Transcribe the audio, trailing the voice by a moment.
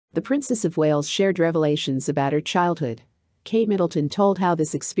The Princess of Wales shared revelations about her childhood. Kate Middleton told how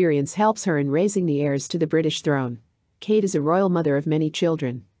this experience helps her in raising the heirs to the British throne. Kate is a royal mother of many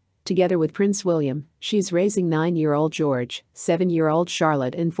children. Together with Prince William, she is raising 9-year-old George, 7-year-old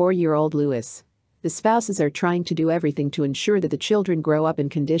Charlotte and 4-year-old Louis. The spouses are trying to do everything to ensure that the children grow up in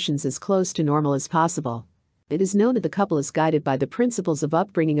conditions as close to normal as possible. It is known that the couple is guided by the principles of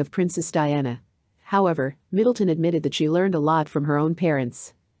upbringing of Princess Diana. However, Middleton admitted that she learned a lot from her own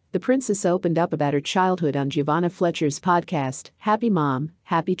parents. The princess opened up about her childhood on Giovanna Fletcher's podcast, Happy Mom,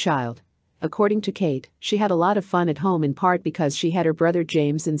 Happy Child. According to Kate, she had a lot of fun at home in part because she had her brother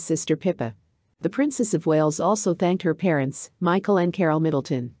James and sister Pippa. The Princess of Wales also thanked her parents, Michael and Carol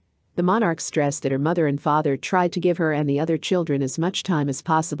Middleton. The monarch stressed that her mother and father tried to give her and the other children as much time as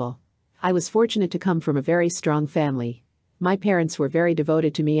possible. I was fortunate to come from a very strong family. My parents were very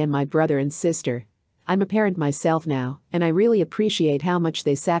devoted to me and my brother and sister. I'm a parent myself now, and I really appreciate how much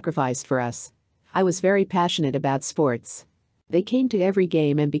they sacrificed for us. I was very passionate about sports. They came to every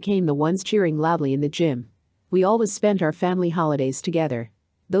game and became the ones cheering loudly in the gym. We always spent our family holidays together.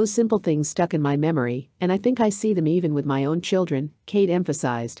 Those simple things stuck in my memory, and I think I see them even with my own children, Kate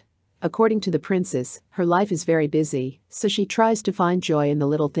emphasized. According to the princess, her life is very busy, so she tries to find joy in the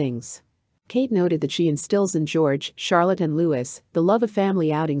little things. Kate noted that she instills in George, Charlotte and Louis the love of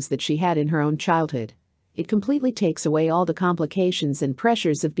family outings that she had in her own childhood. It completely takes away all the complications and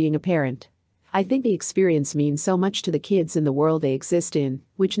pressures of being a parent. I think the experience means so much to the kids in the world they exist in,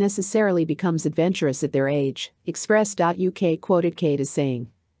 which necessarily becomes adventurous at their age, Express.uk quoted Kate as saying.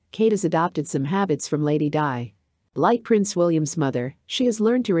 Kate has adopted some habits from Lady Di. Like Prince William's mother, she has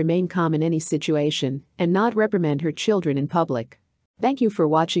learned to remain calm in any situation and not reprimand her children in public. Thank you for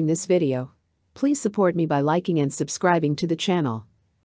watching this video. Please support me by liking and subscribing to the channel.